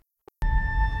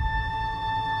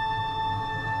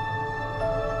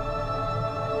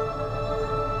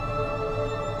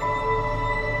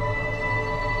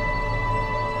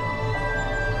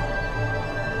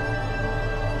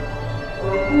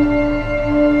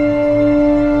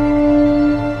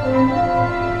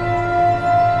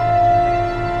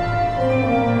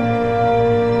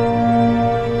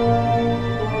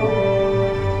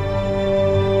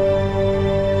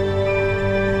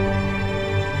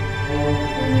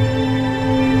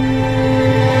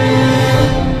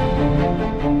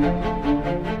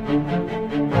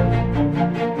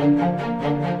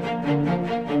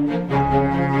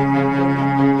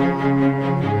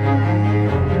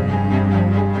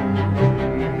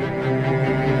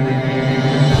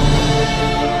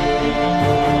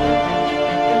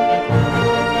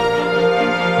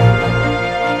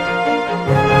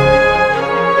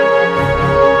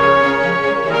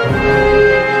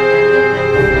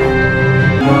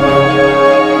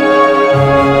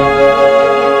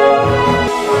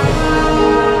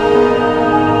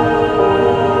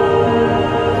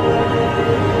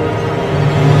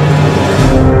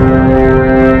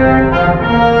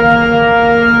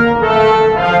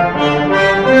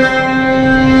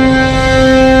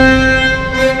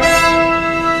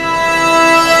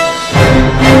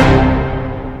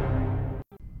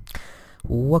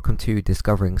to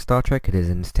Discovering Star Trek. It is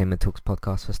an Entertainment Talks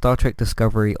podcast for Star Trek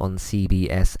Discovery on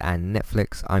CBS and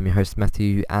Netflix. I'm your host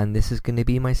Matthew, and this is going to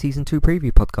be my Season 2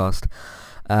 preview podcast.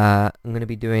 I'm going to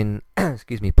be doing,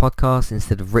 podcasts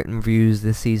instead of written reviews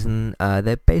this season.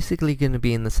 They're basically going to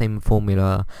be in the same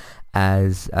formula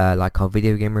as like our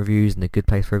video game reviews and the Good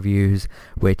Place reviews,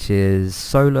 which is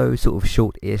solo, sort of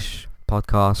short-ish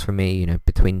podcasts for me,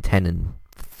 between 10 and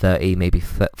 30, maybe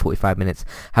 45 minutes,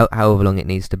 however long it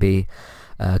needs to be.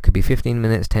 Could be 15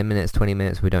 minutes, 10 minutes, 20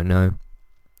 minutes, we don't know.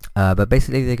 But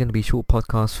basically they're going to be short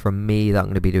podcasts from me that I'm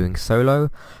going to be doing solo.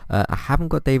 I haven't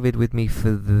got David with me for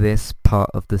this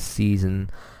part of the season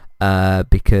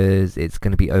because it's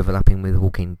going to be overlapping with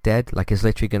Walking Dead. Like, it's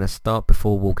literally going to start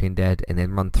before Walking Dead and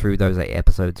then run through those 8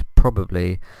 episodes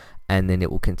probably, and then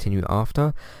it will continue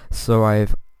after. So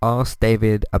I've asked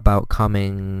David about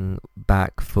coming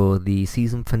back for the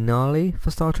season finale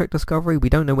for Star Trek Discovery. We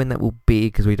don't know when that will be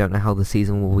because we don't know how the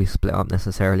season will be split up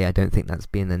necessarily. I don't think that's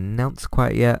been announced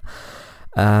quite yet.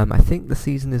 I think the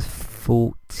season is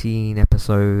 14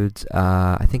 episodes.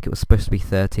 I think it was supposed to be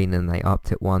 13 and they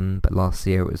upped it 1, but last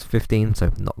year it was 15,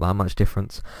 so not that much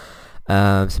difference.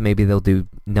 So maybe they'll do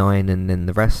 9 and then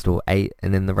the rest, or 8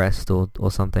 and then the rest, or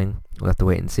something. We'll have to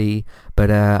wait and see. But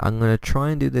I'm going to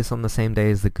try and do this on the same day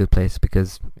as The Good Place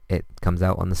because it comes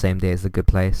out on the same day as The Good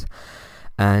Place.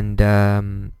 And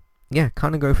kind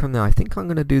of go from there. I think I'm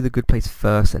going to do The Good Place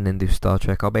first and then do Star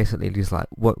Trek. I'll basically just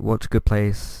watch Good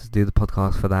Place, do the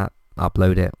podcast for that,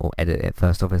 upload it, or edit it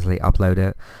first obviously, upload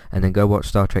it, and then go watch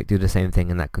Star Trek, do the same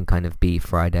thing, and that can kind of be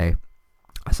Friday,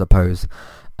 I suppose.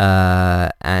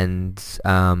 That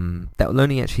will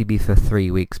only actually be for 3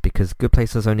 weeks because Good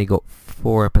Place has only got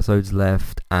 4 episodes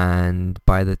left, and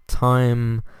by the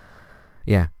time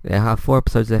they have 4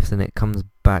 episodes left and it comes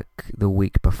back the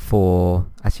week before.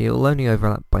 Actually, it'll only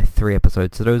overlap by 3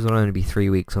 episodes, so those will only be 3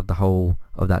 weeks of the whole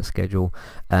of that schedule.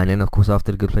 And then of course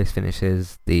after The Good Place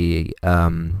finishes, the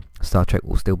Star Trek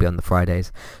will still be on the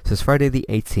Fridays. So it's Friday the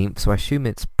 18th, so I assume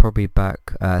it's probably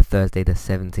back Thursday the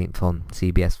 17th on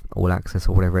CBS All Access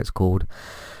or whatever it's called.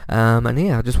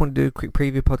 I just want to do a quick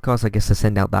preview podcast, I guess, to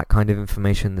send out that kind of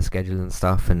information, the schedule and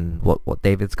stuff, and what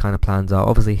David's kind of plans are.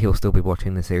 Obviously he'll still be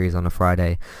watching the series on a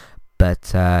Friday,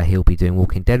 but he'll be doing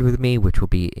Walking Dead with me, which will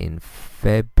be in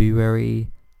February.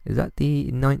 Is that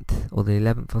the 9th or the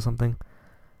 11th or something?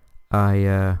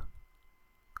 I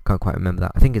can't quite remember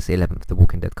that. I think it's the 11th The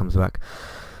Walking Dead comes back.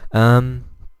 I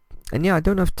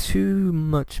don't have too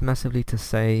much massively to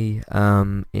say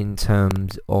in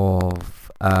terms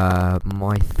of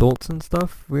my thoughts and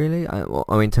stuff, really.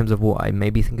 Or in terms of what I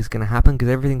maybe think is going to happen,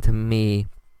 because everything to me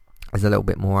is a little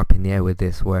bit more up in the air with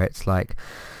this, where it's like,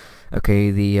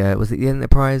 okay, was it the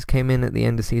Enterprise came in at the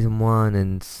end of season 1,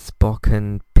 and Spock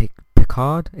and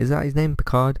Picard, is that his name,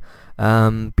 Picard?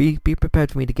 Be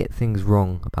prepared for me to get things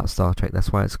wrong about Star Trek.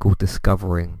 That's why it's called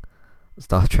Discovering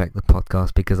Star Trek, the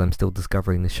podcast, because I'm still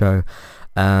discovering the show.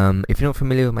 If you're not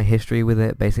familiar with my history with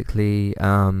it, basically,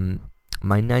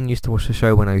 my nan used to watch the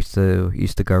show when I used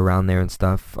to go around there and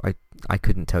stuff. I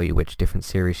couldn't tell you which different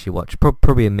series she watched.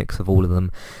 Probably a mix of all of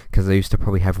them, because they used to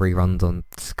probably have reruns on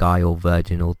Sky or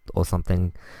Virgin or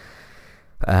something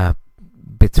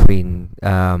between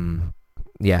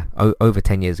over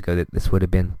 10 years ago that this would have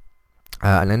been.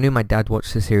 And I knew my dad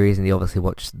watched the series, and he obviously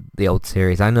watched the old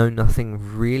series. I know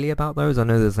nothing really about those. I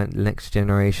know there's like Next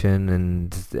Generation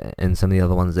and some of the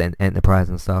other ones, Enterprise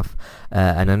and stuff.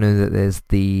 And I know that there's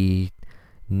the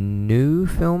new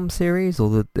film series,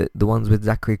 or the ones with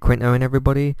Zachary Quinto and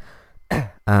everybody. I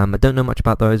don't know much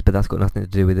about those, but that's got nothing to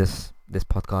do with this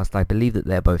podcast. I believe that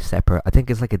they're both separate. I think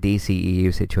it's like a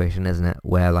DCEU situation, isn't it?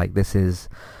 Where like this is...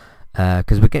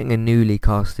 because we're getting a newly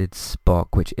casted Spock,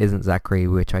 which isn't Zachary,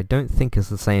 which I don't think is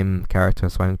the same character,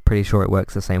 so I'm pretty sure it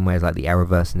works the same way as like the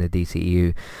Arrowverse in the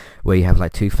DCEU, where you have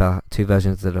like two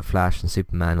versions of the Flash and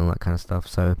Superman and all that kind of stuff.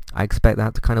 So I expect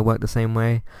that to kind of work the same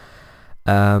way.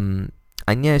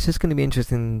 It's just going to be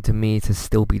interesting to me to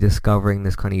still be discovering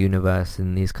this kind of universe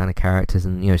and these kind of characters,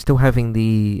 and still having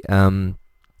the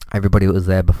everybody that was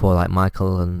there before, like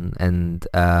Michael and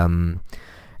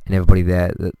everybody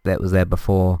there that was there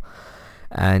before,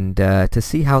 and to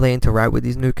see how they interact with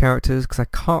these new characters, because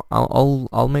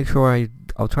I'll make sure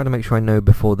I'll try to make sure I know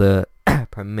before the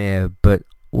premiere, but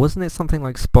wasn't it something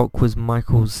like Spock was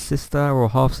Michael's sister or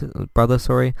half brother,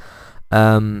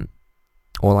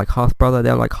 or like half brother?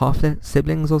 They're like half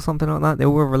siblings or something like that. They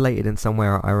were related in some way,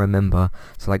 I remember.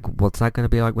 So like, what's that going to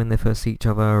be like when they first see each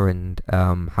other, and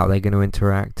how they're going to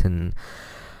interact, and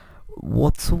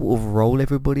what sort of role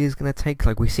everybody is going to take?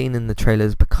 Like we've seen in the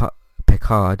trailers,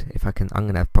 Picard, I'm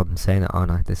going to have problems saying it,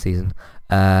 aren't I, this season,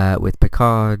 with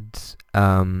Picard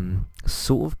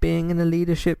sort of being in a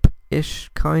leadership-ish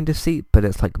kind of seat, but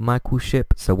it's like Michael's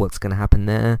ship, so what's going to happen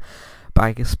there?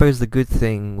 But I suppose the good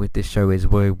thing with this show is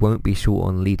we won't be short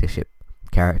on leadership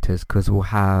characters, because we'll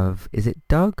have, is it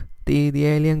Doug, the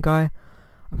alien guy?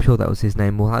 I'm sure that was his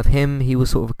name. We'll have him. He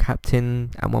was sort of a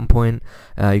captain at one point.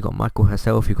 You got Michael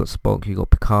herself, you got Spock, you got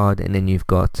Picard, and then you've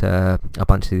got a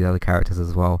bunch of the other characters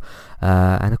as well.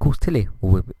 And of course Tilly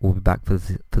will be back for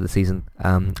the season.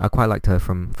 I quite liked her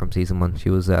from season 1. She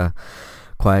was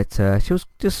she was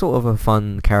just sort of a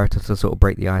fun character to sort of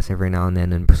break the ice every now and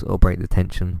then and sort of break the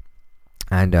tension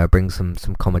and bring some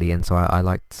comedy in. So I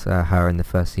liked her in the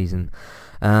first season.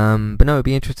 But no, it'd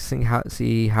be interesting to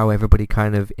see how everybody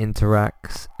kind of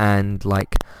interacts and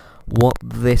like what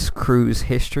this crew's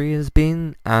history has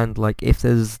been, and like if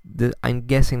I'm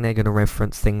guessing they're going to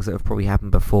reference things that have probably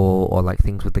happened before, or like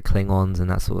things with the Klingons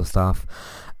and that sort of stuff.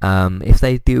 If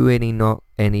they do any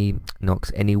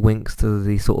winks to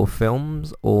the sort of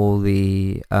films or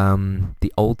the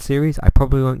old series, I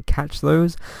probably won't catch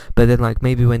those. But then like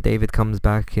maybe when David comes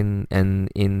back in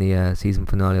the season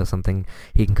finale or something,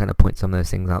 he can kind of point some of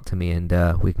those things out to me, and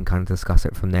we can kind of discuss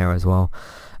it from there as well.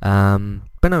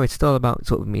 But no, it's still about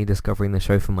sort of me discovering the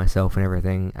show for myself and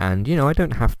everything. And you know, I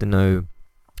don't have to know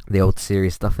the old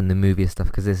series stuff and the movie stuff,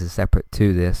 because this is separate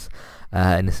to this.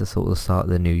 And this is sort of the start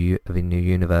of the new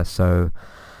universe. So,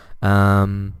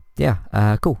 cool.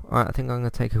 Alright, I think I'm going to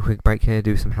take a quick break here,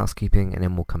 do some housekeeping, and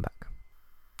then we'll come back.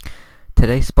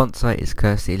 Today's sponsor is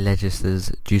Kirsty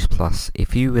Legister's Juice Plus.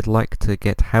 If you would like to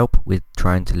get help with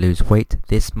trying to lose weight,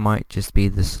 this might just be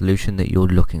the solution that you're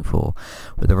looking for.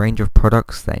 With a range of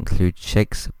products that include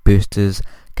shakes, boosters,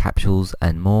 capsules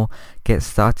and more. Get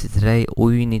started today.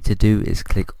 All you need to do is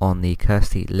click on the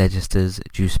Kirsty Legister's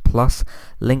Juice Plus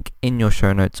link in your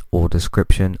show notes or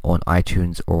description on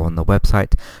iTunes or on the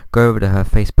website. Go over to her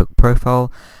Facebook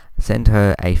profile, send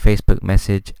her a Facebook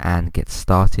message and get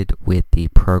started with the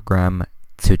program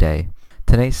today.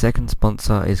 Today's second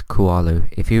sponsor is Kualu.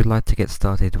 If you'd like to get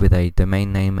started with a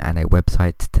domain name and a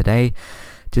website today,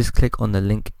 just click on the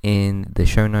link in the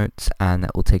show notes and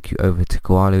that will take you over to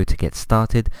Kualu to get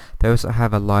started. They also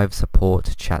have a live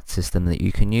support chat system that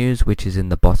you can use, which is in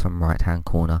the bottom right hand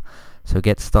corner. So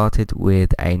get started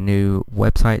with a new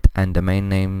website and domain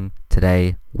name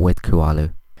today with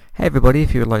Kualu. Hey everybody,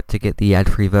 if you would like to get the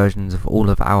ad-free versions of all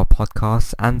of our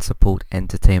podcasts and support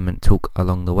Entertainment Talk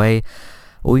along the way,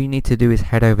 all you need to do is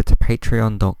head over to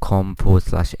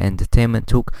patreon.com/entertainment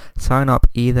talk. Sign up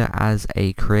either as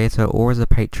a creator or as a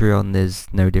Patreon. There's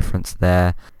no difference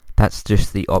there. That's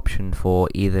just the option for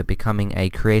either becoming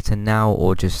a creator now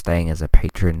or just staying as a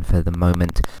patron for the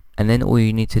moment. And then all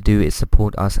you need to do is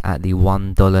support us at the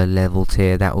 $1 level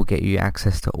tier. That will get you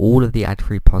access to all of the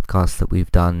ad-free podcasts that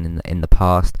we've done in the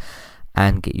past,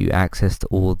 and get you access to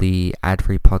all the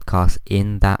ad-free podcasts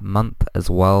in that month as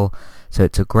well. So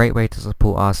it's a great way to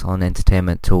support us on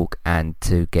Entertainment Talk and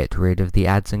to get rid of the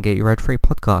ads and get your ad-free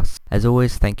podcasts. As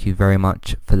always, thank you very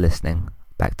much for listening.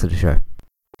 Back to the show.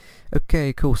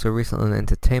 Okay, cool. So recently on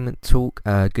Entertainment Talk,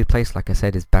 Good Place, like I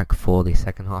said, is back for the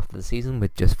second half of the season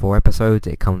with just 4 episodes.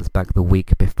 It comes back the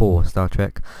week before Star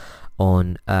Trek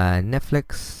on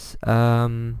Netflix.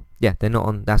 Yeah, they're not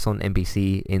on. That's on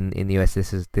NBC in the US.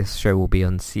 This show will be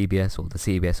on CBS, or the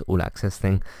CBS All Access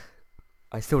thing.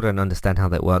 I still don't understand how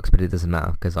that works, but it doesn't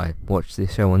matter because I watched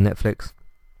this show on Netflix.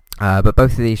 But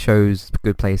both of these shows,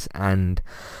 Good Place and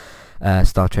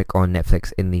Star Trek, are on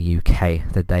Netflix in the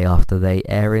UK the day after they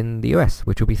air in the US,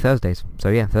 which will be Thursdays. So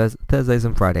yeah, Thursdays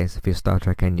and Fridays if you're Star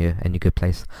Trek and your Good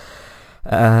Place.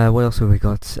 What else have we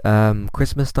got?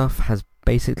 Christmas stuff has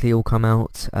basically all come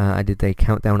out. I did a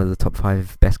countdown of the top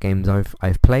 5 best games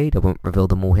I've played. I won't reveal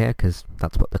them all here because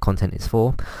that's what the content is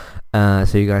for.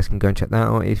 So you guys can go and check that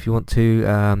out if you want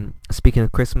to. Speaking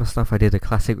of Christmas stuff, I did a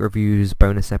classic reviews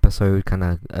bonus episode, kind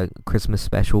of a Christmas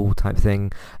special type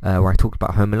thing, where I talked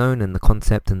about Home Alone and the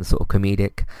concept and the sort of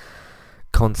comedic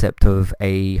concept of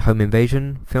a home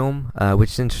invasion film,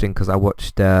 which is interesting because I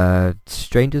watched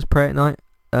Strangers Pray at Night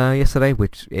yesterday,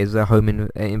 which is a home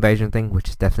invasion thing, which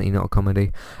is definitely not a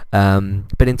comedy.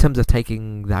 But in terms of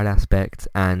taking that aspect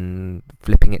and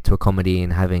flipping it to a comedy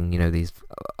and having, these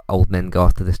old men go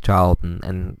after this child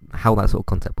and how that sort of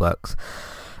concept works.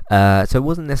 So it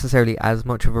wasn't necessarily as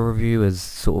much of a review as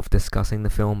sort of discussing the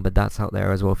film, but that's out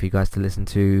there as well for you guys to listen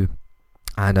to.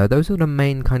 And those are the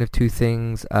main kind of two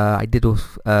things. I did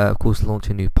also, of course, launch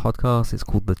a new podcast. It's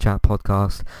called the Chat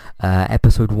Podcast.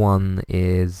 Episode 1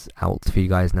 is out for you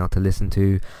guys now to listen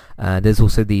to. There's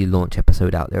also the launch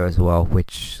episode out there as well,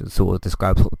 which sort of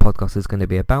describes what the podcast is going to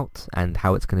be about and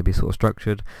how it's going to be sort of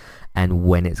structured and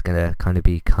when it's going to kind of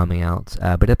be coming out.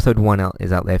 But episode 1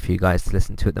 is out there for you guys to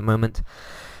listen to at the moment.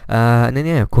 And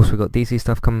then of course we've got DC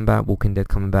stuff coming back, Walking Dead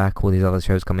coming back, all these other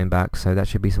shows coming back, so that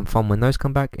should be some fun when those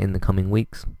come back in the coming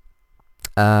weeks.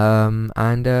 That's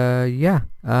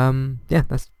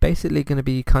basically going to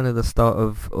be kind of the start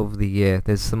of the year.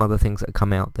 There's some other things that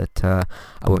come out that I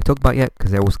won't talk about yet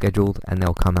because they're all scheduled and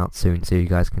they'll come out soon, so you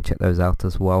guys can check those out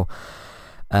as well.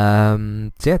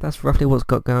 That's roughly what's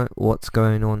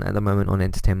going on at the moment on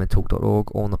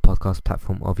entertainmenttalk.org or on the podcast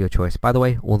platform of your choice. By the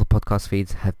way, all the podcast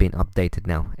feeds have been updated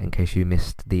now, in case you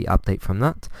missed the update from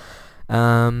that.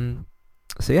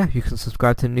 You can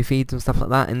subscribe to new feeds and stuff like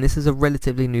that, and this is a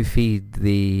relatively new feed,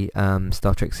 the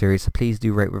Star Trek series, so please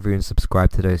do rate, review and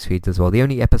subscribe to those feeds as well. The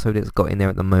only episode it's got in there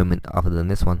at the moment, other than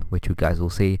this one, which you guys will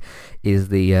see, is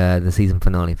the season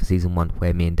finale for season 1,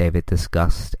 where me and David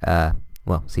discussed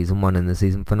season 1 and the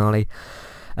season finale.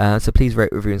 So please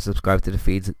rate, review and subscribe to the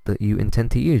feeds that you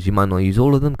intend to use. You might not use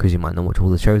all of them because you might not watch all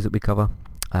the shows that we cover,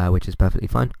 which is perfectly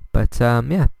fine. But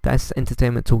that's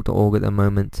entertainmenttalk.org at the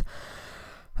moment.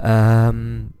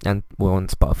 And we're on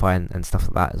Spotify and stuff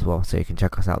like that as well, so you can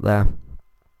check us out there.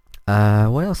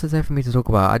 What else is there for me to talk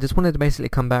about? I just wanted to basically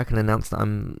come back and announce that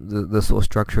I'm the sort of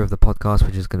structure of the podcast,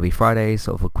 which is going to be Fridays,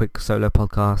 sort of a quick solo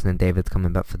podcast, and then David's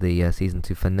coming back for the season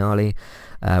 2 finale,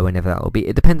 whenever that will be.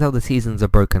 It depends how the seasons are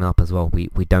broken up as well.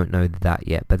 We don't know that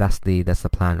yet, but that's the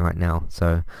plan right now.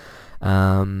 So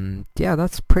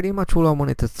that's pretty much all I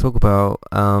wanted to talk about.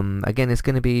 Again, it's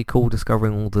going to be cool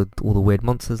discovering all the weird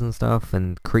monsters and stuff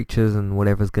and creatures and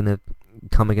whatever's going to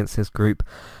come against this group.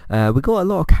 We got a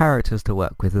lot of characters to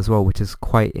work with as well, which is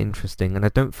quite interesting, and I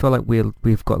don't feel like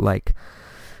we've got it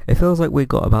feels like we've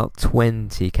got about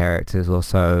 20 characters or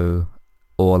so,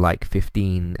 or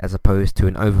 15, as opposed to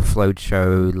an overflowed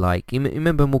show. You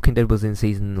remember Walking Dead was in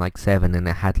season 7 and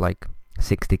it had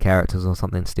 60 characters or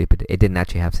something stupid. It didn't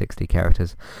actually have 60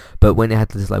 characters, but when it had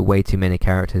this way too many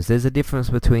characters, there's a difference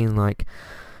between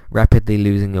rapidly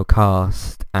losing your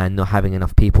cast and not having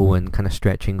enough people and kind of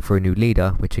stretching for a new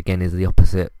leader, which again is the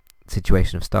opposite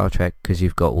situation of Star Trek, because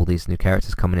you've got all these new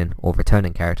characters coming in, or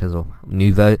returning characters, or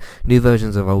new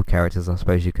versions of old characters, I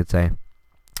suppose you could say.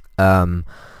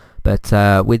 But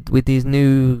with these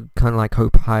new kind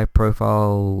of high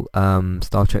profile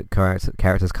Star Trek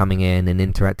characters coming in and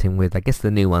interacting with, I guess,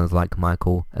 the new ones like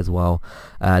Michael as well,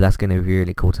 that's going to be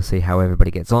really cool to see how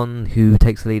everybody gets on, who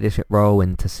takes the leadership role,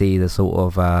 and to see the sort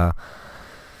of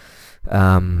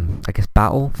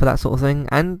battle for that sort of thing.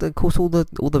 And of course all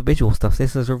the visual stuff.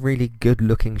 This is a really good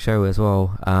looking show as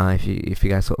well. If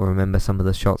you guys sort of remember some of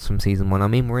the shots from season 1, I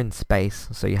mean, we're in space,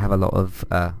 so you have a lot of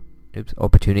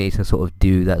opportunity to sort of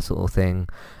do that sort of thing,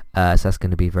 so that's going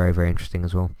to be very, very interesting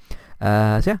as well.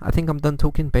 I think I'm done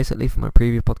talking basically for my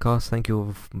preview podcast. Thank you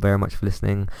all very much for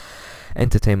listening.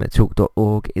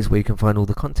 Entertainmenttalk.org is where you can find all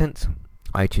the content,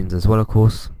 iTunes as well, of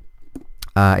course.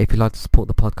 If you'd like to support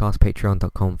the podcast,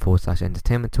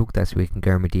 patreon.com/entertainmenttalk. That's where you can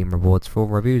go and redeem rewards for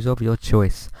reviews of your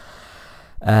choice.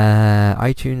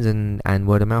 iTunes and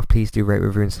word of mouth, please do rate,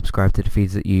 review and subscribe to the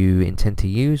feeds that you intend to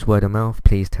use. Word of mouth,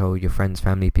 please tell your friends,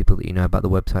 family, people that you know about the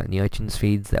website and the iTunes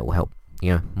feeds. That will help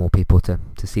more people to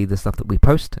see the stuff that we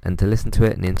post and to listen to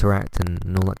it and interact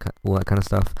and all that kind of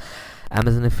stuff.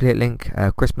 Amazon affiliate link.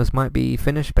 Christmas might be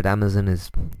finished, but Amazon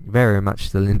is very much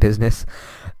still in business.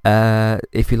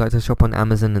 If you'd like to shop on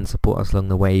Amazon and support us along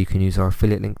the way, you can use our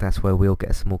affiliate link. That's where we'll get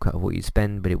a small cut of what you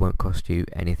spend, but it won't cost you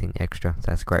anything extra. So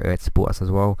that's a great way to support us as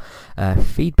well.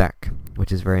 Feedback,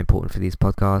 which is very important for these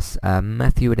podcasts.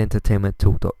 Matthew at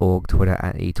entertainmenttalk.org, Twitter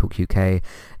at eTalkUK.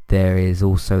 There is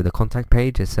also the contact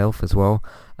page itself as well.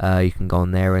 You can go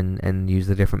on there and use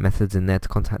the different methods in there to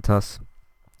contact us.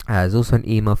 There's also an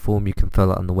email form you can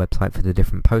fill out on the website for the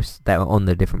different posts that are on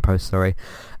the different posts. You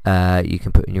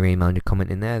can put in your email and your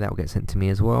comment in there. That will get sent to me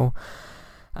as well.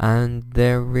 And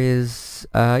there is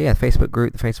Facebook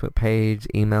group, the Facebook page,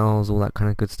 emails, all that kind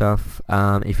of good stuff.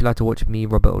 If you'd like to watch me,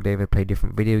 Robert or David play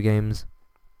different video games,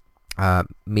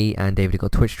 me and David have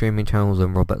got Twitch streaming channels,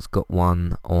 and Robert's got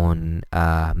one on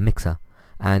Mixer.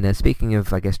 And speaking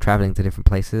of, I guess, traveling to different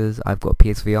places, I've got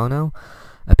PSVR now.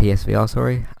 A PSVR,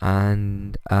 sorry,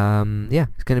 and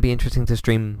it's going to be interesting to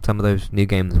stream some of those new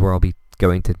games where I'll be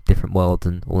going to different worlds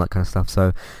and all that kind of stuff,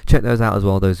 so check those out as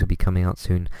well. Those will be coming out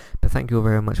soon. But thank you all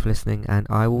very much for listening, and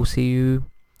I will see you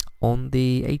on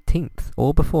the 18th,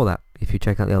 or before that, if you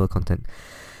check out the other content.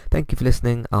 Thank you for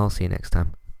listening. I'll see you next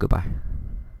time. Goodbye.